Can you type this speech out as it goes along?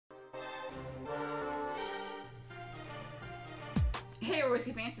Hey, we're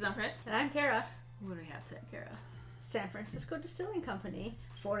Whiskey Fancies. I'm Chris. And I'm Kara. What do we have today, Kara? San Francisco Distilling Company,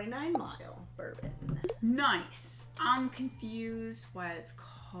 49 Mile Bourbon. Nice. I'm confused why it's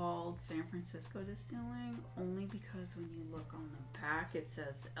called San Francisco Distilling, only because when you look on the back, it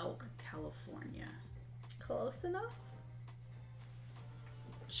says Elk, California. Close enough?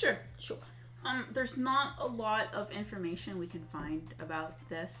 Sure. Sure. There's not a lot of information we can find about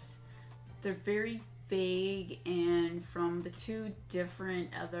this. They're very vague, and from the two different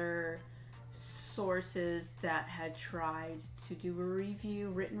other sources that had tried to do a review,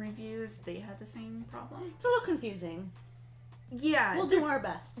 written reviews, they had the same problem. It's a little confusing. Yeah. We'll do our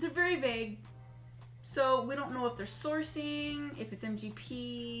best. They're very vague. So we don't know if they're sourcing, if it's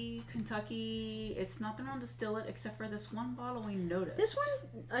MGP, Kentucky. It's not their own distillate except for this one bottle we noticed. This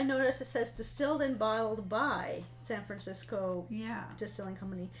one, I noticed it says distilled and bottled by San Francisco Distilling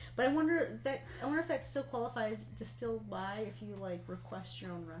Company. But I wonder if that still qualifies distilled by if you like request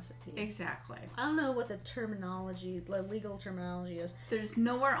your own recipe. Exactly. I don't know what the terminology, the legal terminology is. There's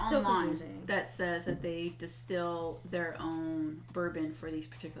nowhere Still online confusing. that says that they distill their own bourbon for these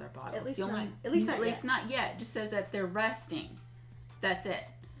particular bottles. At least At least not yet. It just says that they're resting. That's it.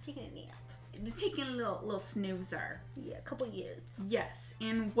 Taking a nap. They're taking a little snoozer. Yeah, a couple years. Yes,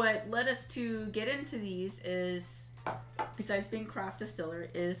 and what led us to get into these is, besides being craft distiller,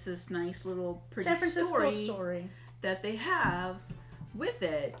 is this nice little pretty San Francisco story that they have with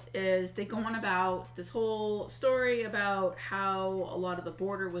it. Is they go on about this whole story about how a lot of the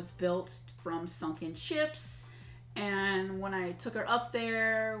border was built from sunken ships. And when I took her up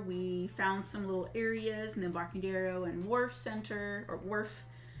there, we found some little areas in the Embarcadero and Wharf Center, or Wharf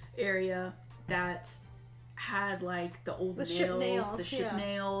area, that had like the old nails, the ship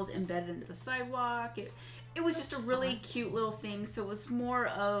nails embedded into the sidewalk. It was just a really cute little thing. So it was more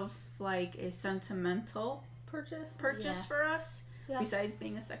of like a sentimental purchase for us, besides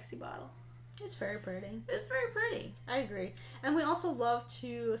being a sexy bottle. It's very pretty. It's very pretty. I agree. And we also love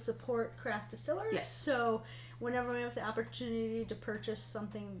to support craft distillers. Yes. So whenever we have the opportunity to purchase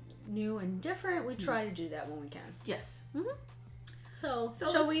something new and different, we try to do that when we can. Yes. Mm-hmm. So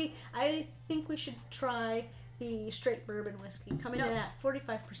shall we? I think we should try the straight bourbon whiskey coming in at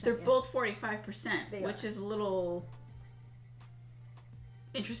 45%. They're both 45%, which is a little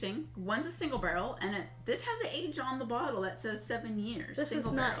interesting. One's a single barrel, and this has an age on the bottle that says 7 years. This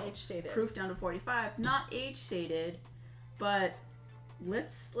is not age stated. Proof down to 45, not age stated, but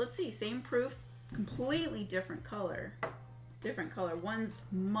let's see. Same proof, completely different color. Different color. One's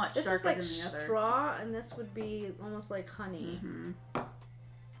much darker than the other. This is like straw, and this would be almost like honey. Mm-hmm.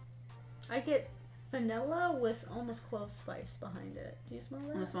 I get vanilla with almost clove spice behind it. Do you smell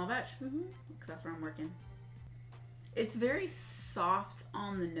that? On a small batch. Mm-hmm. Because that's where I'm working. It's very soft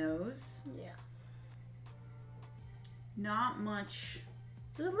on the nose. Yeah. Not much.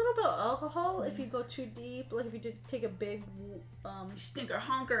 There's a little bit of alcohol if you go too deep. Like if you did take a big stinker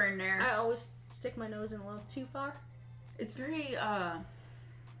honker in there. I always stick my nose in a little too far. It's very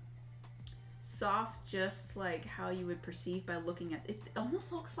soft, just like how you would perceive by looking at it. It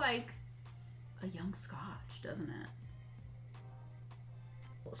almost looks like a young Scotch, doesn't it?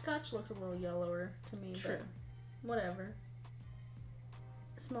 Well, Scotch looks a little yellower to me. True. But whatever.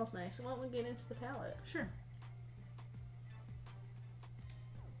 It smells nice. Why don't we get into the palate? Sure.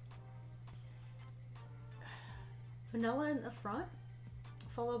 Vanilla in the front,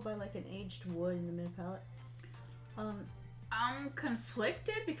 followed by like an aged wood in the mid palate. I'm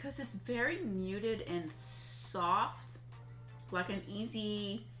conflicted because it's very muted and soft, like an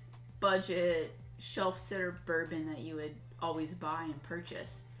easy budget shelf sitter bourbon that you would always buy and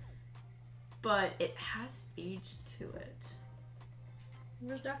purchase. But it has age to it.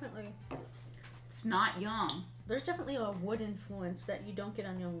 There's definitely... It's not young. There's definitely a wood influence that you don't get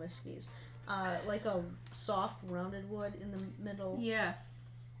on young whiskeys. Like a soft, rounded wood in the middle. Yeah.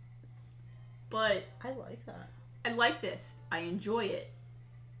 But... I like that. I like this. I enjoy it.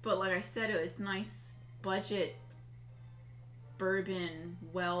 But like I said, it's nice budget bourbon,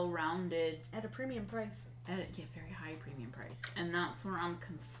 well-rounded. At a premium price. At a very high premium price. And that's where I'm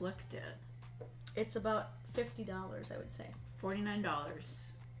conflicted. It's about $50, I would say. $49.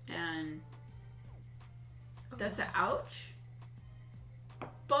 And that's an ouch.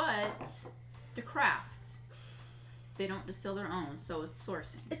 But the craft, they don't distill their own, so it's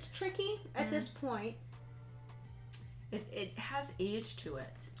sourcing. It's tricky at this point. It has age to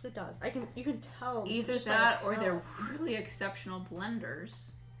it. It does. You can tell. Either that or they're really exceptional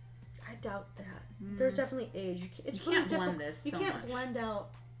blenders. I doubt that. There's definitely age. You can't blend this. You can't blend out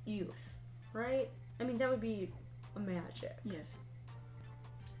youth, right? I mean, that would be a magic. Yes.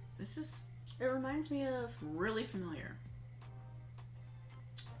 This is... It reminds me of... really familiar.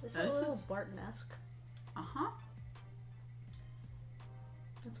 This is a little Barton-esque.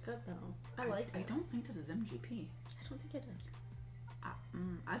 That's good though. I like it. I don't think this is MGP. I don't think it is.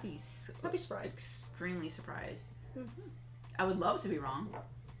 I'd be surprised. Extremely surprised. I would love to be wrong.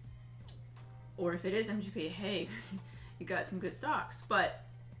 Or if it is MGP, hey, you got some good stocks. But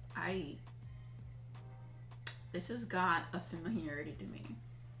this has got a familiarity to me.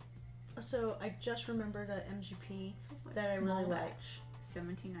 So I just remembered a MGP that I really like.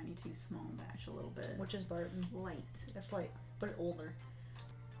 1792 small batch, a little bit. Which is Bourbon. Slight. A slight, but older.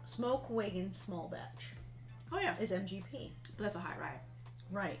 Smoke Wagon small batch. Oh yeah. Is MGP. But that's a high rye.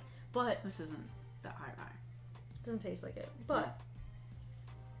 Right. But this isn't that high rye. Doesn't taste like it. But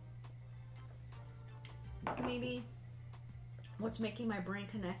maybe what's making my brain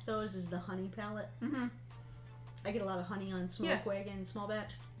connect those is the honey palette. I get a lot of honey on Smoke Wagon small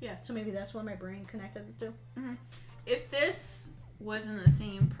batch. Yeah. So maybe that's what my brain connected it to. If this was in the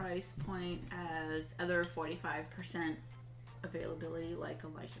same price point as other 45% availability like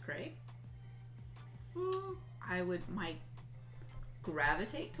Elijah Craig, I might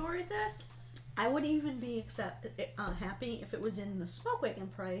gravitate toward this. I would even be happy if it was in the Smoke Wagon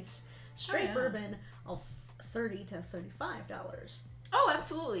price, straight bourbon of $30 to $35. Oh,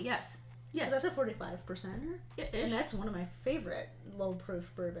 absolutely, yes. Yes. That's a 45%er. Yeah, and that's one of my favorite low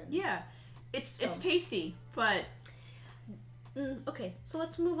proof bourbons. Yeah. It's tasty, but okay, so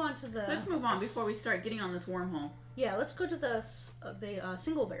let's move on to the... Let's move on before we start getting on this wormhole. Yeah, let's go to the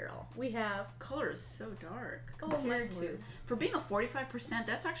single barrel. We have... Color is so dark compared to... For being a 45%,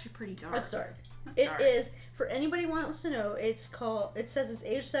 that's actually pretty dark. That's dark. It is. For anybody who wants to know, it says it's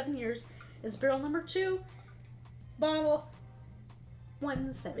aged 7 years. It's barrel number 2, bottle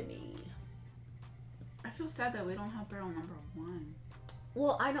 170. I feel sad that we don't have barrel number 1.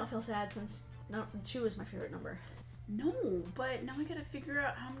 Well, I don't feel sad since 2 is my favorite number. No, but now we gotta figure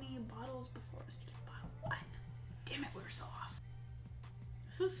out how many bottles before us to get bottle 1. Damn it, we were so off.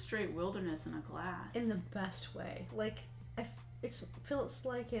 This is straight wilderness in a glass. In the best way. Like, it feels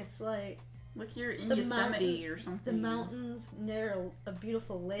like it's like you're in Yosemite or something. The mountains near a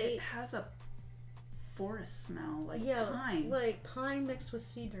beautiful lake. It has a forest smell, like pine. Like pine mixed with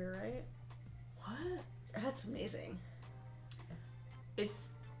cedar, right? What? That's amazing. It's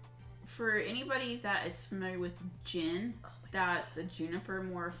for anybody that is familiar with gin, that's a juniper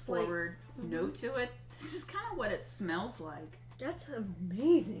more forward note to it. This is kind of what it smells like. That's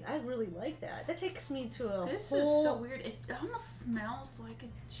amazing. I really like that. That takes me to This is so weird. It almost smells like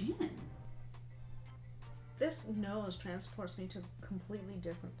a gin. This nose transports me to a completely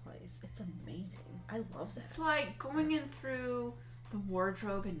different place. It's amazing. I love that. It's like going in through the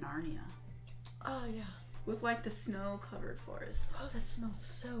wardrobe in Narnia. Oh, yeah. With like the snow-covered forest. Oh, that smells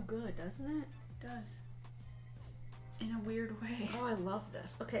so good, doesn't it? It does. In a weird way. Oh, I love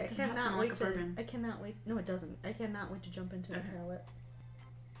this. Okay, I cannot wait to... I cannot wait... No, it doesn't. I cannot wait to jump into the palette.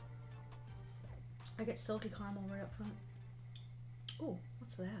 I get silky caramel right up front. Ooh,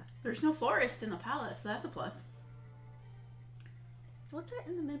 what's that? There's no forest in the palette, so that's a plus. What's that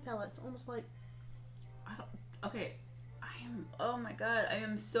in the mid palette? It's almost like... Okay. Oh my god, I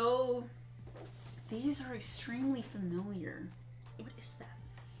am so... These are extremely familiar. What is that?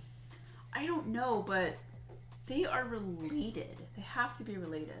 I don't know, but they are related. They have to be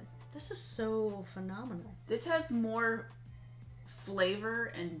related. This is so phenomenal. This has more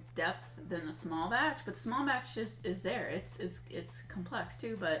flavor and depth than the small batch, but the small batch is there. It's complex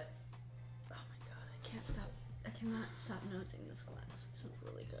too, but oh my god, I cannot stop nosing this glass. This is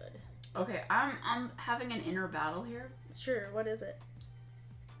really good. Okay, I'm having an inner battle here. Sure, what is it?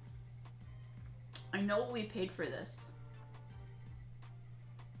 I know what we paid for this.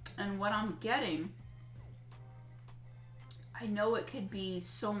 And what I'm getting, I know it could be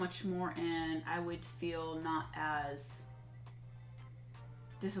so much more and I would feel not as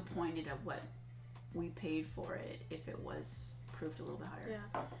disappointed at what we paid for it if it was proved a little bit higher.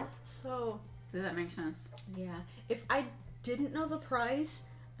 Yeah. So... Does that make sense? Yeah. If I didn't know the price,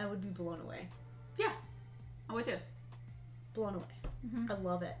 I would be blown away. Yeah. I would too. Blown away. I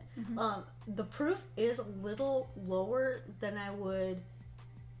love it. The proof is a little lower than I would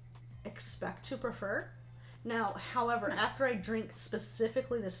expect to prefer. Now, however, after I drink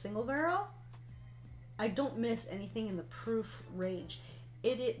specifically the single barrel, I don't miss anything in the proof range.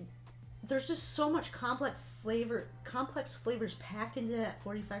 There's just so much complex flavors packed into that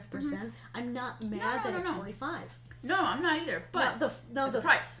 45%. I'm not mad that it's 45. No, I'm not either. But the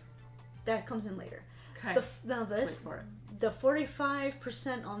price that comes in later. Okay. The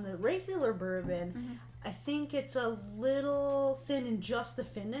 45% on the regular bourbon, I think it's a little thin in just the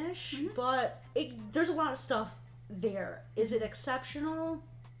finish, but there's a lot of stuff there. Is it exceptional?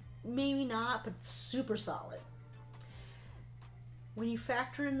 maybe not, but super solid. When you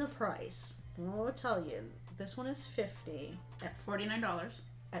factor in the price, I will tell you, this one is $50 at $49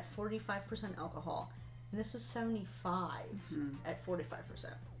 at 45% alcohol, and this is $75 at 45%.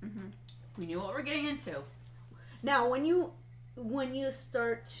 We knew what we're getting into. Now, when you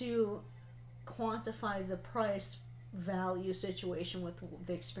start to quantify the price value situation with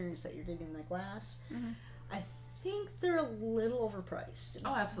the experience that you're getting in the glass, I think they're a little overpriced.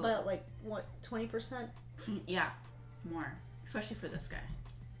 Oh, absolutely. But like, what, 20%? Yeah, more. Especially for this guy.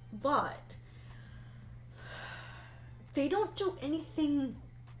 But they don't do anything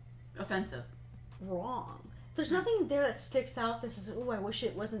offensive wrong. There's nothing there that sticks out. This is, oh, I wish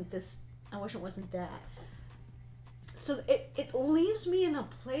it wasn't this. I wish it wasn't that. So it leaves me in a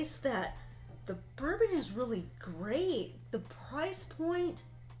place that the bourbon is really great. The price point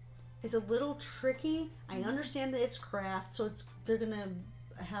is a little tricky. I understand that it's craft, so they're gonna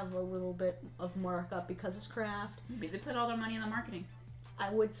have a little bit of markup because it's craft. Maybe they put all their money in the marketing. I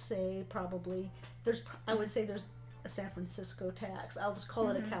would say probably there's a San Francisco tax. I'll just call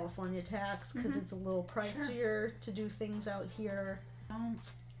it a California tax because it's a little pricier to do things out here.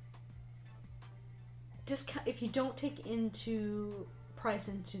 If you don't take price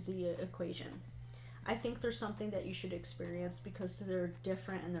into the equation, I think there's something that you should experience because they're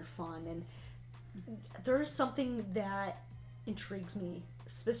different and they're fun, and there's something that intrigues me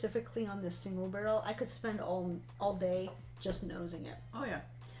specifically on this single barrel. I could spend all day just nosing it. Oh yeah.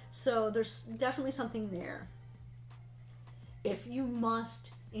 So there's definitely something there. If you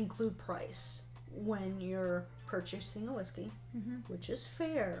must include price when you're purchasing a whiskey, which is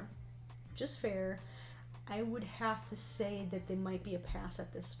fair, I would have to say that they might be a pass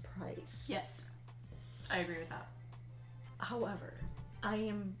at this price. Yes, I agree with that. However, I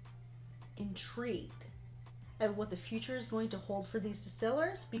am intrigued at what the future is going to hold for these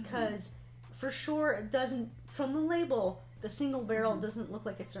distillers, because for sure it doesn't, from the label, the single barrel doesn't look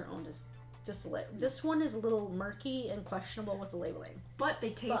like it's their own distillate. This one is a little murky and questionable with the labeling. But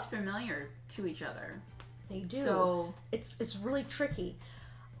they taste familiar to each other. They do. So it's really tricky.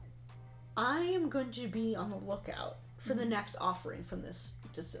 I am going to be on the lookout for the next offering from this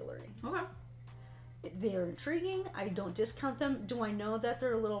distillery. Okay. They are intriguing. I don't discount them. Do I know that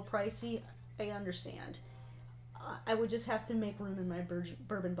they're a little pricey? I understand. I would just have to make room in my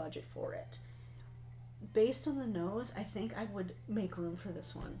bourbon budget for it. Based on the nose, I think I would make room for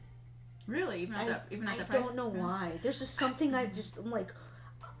this one. Really? Even at that price? I don't know why. There's just something I'm like,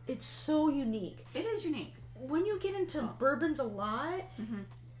 it's so unique. It is unique. When you get into bourbons a lot,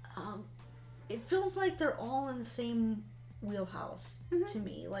 it feels like they're all in the same wheelhouse to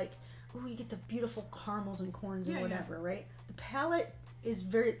me. Like, oh, you get the beautiful caramels and corns and whatever, right? The palate is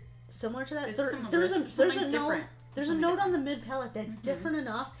very similar to that. It's There's a note on the mid palate that's different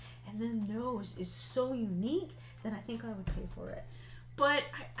enough, and the nose is so unique that I think I would pay for it. But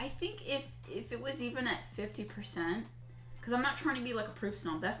I think if it was even at 50%, because I'm not trying to be like a proof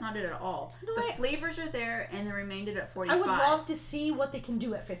snob, that's not it at all. No, the flavors are there, and they remained it at 45. I would love to see what they can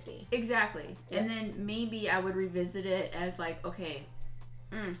do at 50. Exactly. Yeah. And then maybe I would revisit it as like, okay,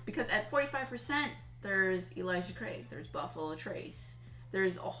 because at 45%, there's Elijah Craig, there's Buffalo Trace,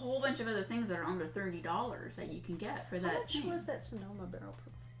 there's a whole bunch of other things that are under $30 that you can get for that. How much was that Sonoma barrel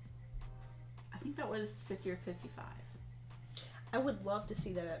proof? I think that was 50 or 55. I would love to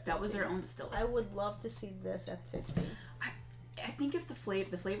see that at 50. That was their own distillery. I would love to see this at 50. I think if the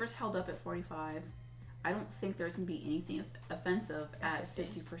flavors held up at 45, I don't think there's going to be anything offensive at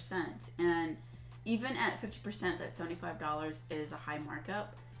 50%. And even at 50%, that $75 is a high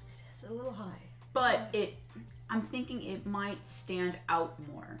markup. It is a little high. But I'm thinking it might stand out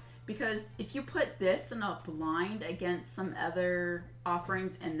more. Because if you put this in a blind against some other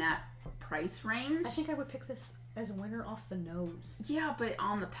offerings in that price range, I think I would pick this as a winner off the nose. Yeah, but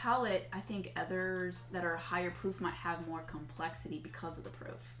on the palate, I think others that are higher proof might have more complexity because of the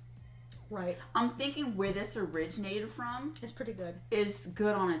proof. Right. I'm thinking where this originated from is pretty good. Is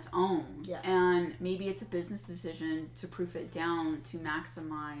good on its own. Yeah. And maybe it's a business decision to proof it down to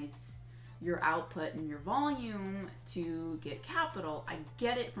maximize your output and your volume to get capital. I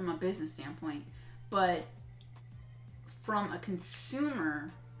get it from a business standpoint, but from a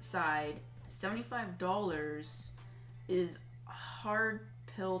consumer side, $75 is a hard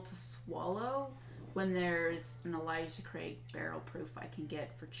pill to swallow when there's an Elijah Craig barrel proof I can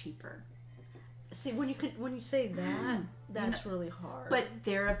get for cheaper. See, when you say that, that's really hard. But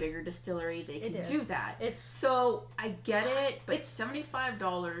they're a bigger distillery; they can do that. It's so I get it, but it's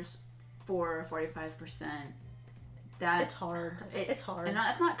 $75 for 45%. That's hard. It's hard, and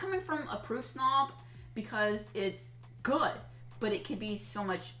that's not coming from a proof snob because it's good, but it could be so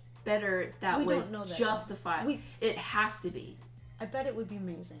much better that would justify. It has to be. I bet it would be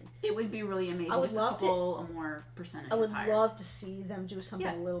amazing. It would be really amazing. I would just love a couple more percentages I would higher. love to see them do something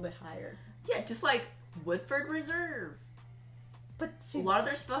a little bit higher. Yeah, just like Woodford Reserve. But see, a lot of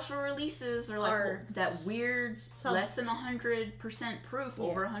their special releases are like that weird less than 100% proof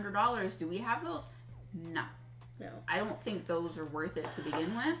over $100. Do we have those? No. I don't think those are worth it to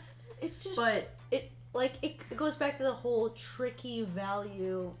begin with. It's just, but it goes back to the whole tricky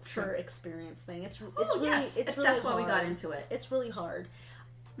value for experience thing. It's really that's why we got into it. It's really hard.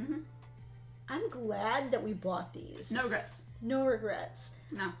 Mm-hmm. I'm glad that we bought these. No regrets. No regrets.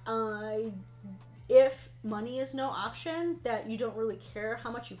 No. If money is no option, that you don't really care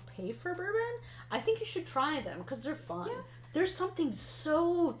how much you pay for bourbon, I think you should try them because they're fun. Yeah. There's something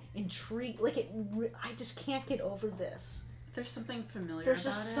so intriguing. Like I just can't get over this. There's something familiar. There's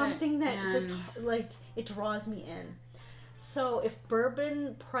just something that just like it draws me in. So if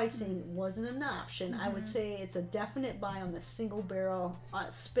bourbon pricing wasn't an option, I would say it's a definite buy on the single barrel,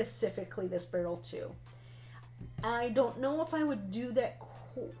 specifically this barrel too. I don't know if I would do that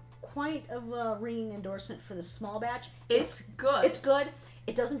quite of a ringing endorsement for the small batch. It's good. It's good.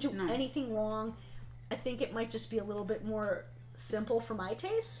 It doesn't do anything wrong. I think it might just be a little bit more simple for my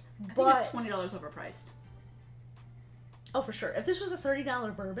taste. But it's $20 overpriced. Oh, for sure. If this was a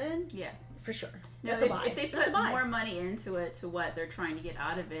 $30 bourbon, for sure. That's a buy. If they put more money into it to what they're trying to get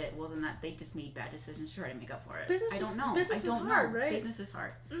out of it, well, then they just made bad decisions to try to make up for it. I don't know. Business is hard, right? Business is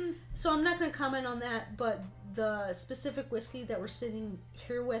hard. So I'm not going to comment on that, but the specific whiskey that we're sitting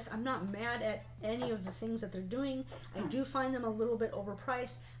here with, I'm not mad at any of the things that they're doing. I do find them a little bit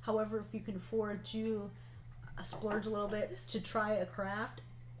overpriced. However, if you can afford to splurge a little bit to try a craft,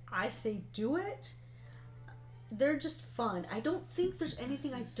 I say do it. They're just fun. I don't think there's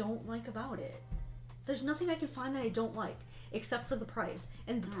anything I don't like about it. There's nothing I can find that I don't like, except for the price.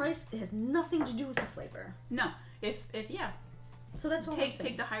 And the price has nothing to do with the flavor. No. If So that's what I'm saying.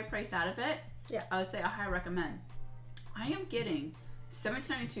 Take the high price out of it. Yeah. I would say a high recommend. I am getting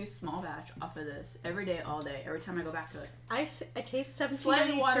 1792 small batch off of this every day, all day, every time I go back to it. I taste 1792.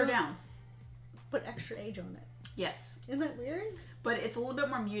 Slightly watered down. Put extra age on it. Yes. Isn't that weird? But it's a little bit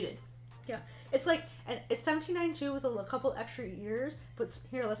more muted. Yeah. It's like, it's 1792 with a couple extra years, but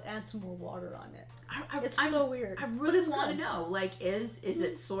here, let's add some more water on it. It's so weird. I really want to know, like, is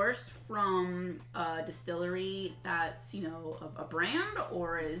it sourced from a distillery that's, a brand,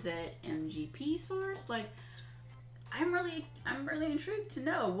 or is it MGP sourced? Like, I'm really intrigued to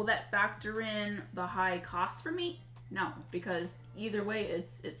know. Will that factor in the high cost for me? No, because either way,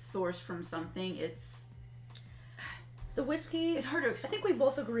 it's sourced from something. The whiskey. It's hard to explain. I think we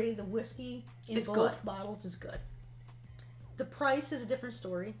both agree the whiskey in both bottles is good. The price is a different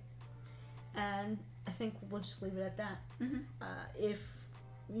story, and I think we'll just leave it at that. Mm-hmm. If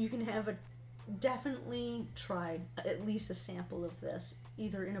you can definitely try at least a sample of this,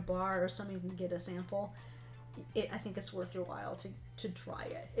 either in a bar or something you can get a sample. I think it's worth your while to try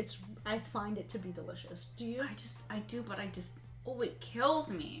it. I find it to be delicious. Do you? I do, but it kills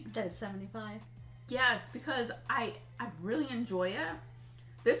me. That it's 75. Yes, because I really enjoy it.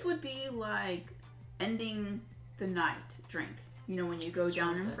 This would be like ending the night drink. When you go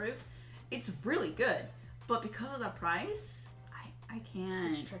down in proof. It's really good. But because of the price, I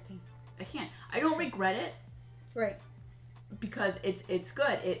can't. It's tricky. I can't. I don't regret it. Right. Because it's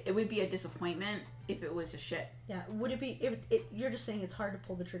good. It would be a disappointment if it was a shit. Yeah. Would it be? You're just saying it's hard to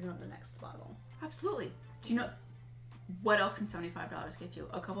pull the trigger on the next bottle. Absolutely. Do you know what else can $75 get you?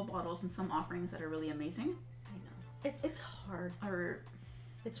 A couple bottles and some offerings that are really amazing. I know. It's hard.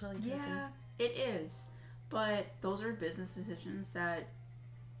 It's really tricky. Yeah, it is. But those are business decisions that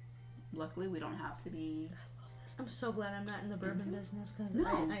luckily we don't have to be. I love this. I'm so glad I'm not in the bourbon business because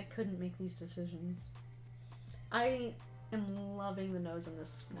I couldn't make these decisions. I am loving the nose on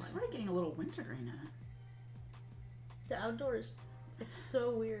this one. It's sort of getting a little wintergreen in it. The outdoors, it's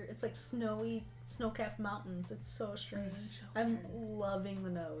so weird. It's like snow-capped mountains. It's so strange. I'm loving the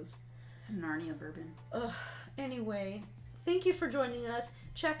nose. It's a Narnia bourbon. Anyway, thank you for joining us.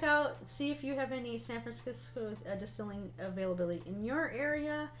 Check out, see if you have any San Francisco distilling availability in your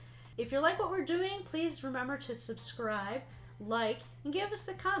area. If you like what we're doing, please remember to subscribe, like, and give us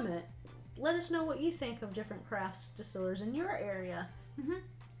a comment. Let us know what you think of different crafts distillers in your area.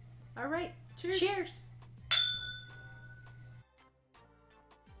 All right. Cheers. Cheers.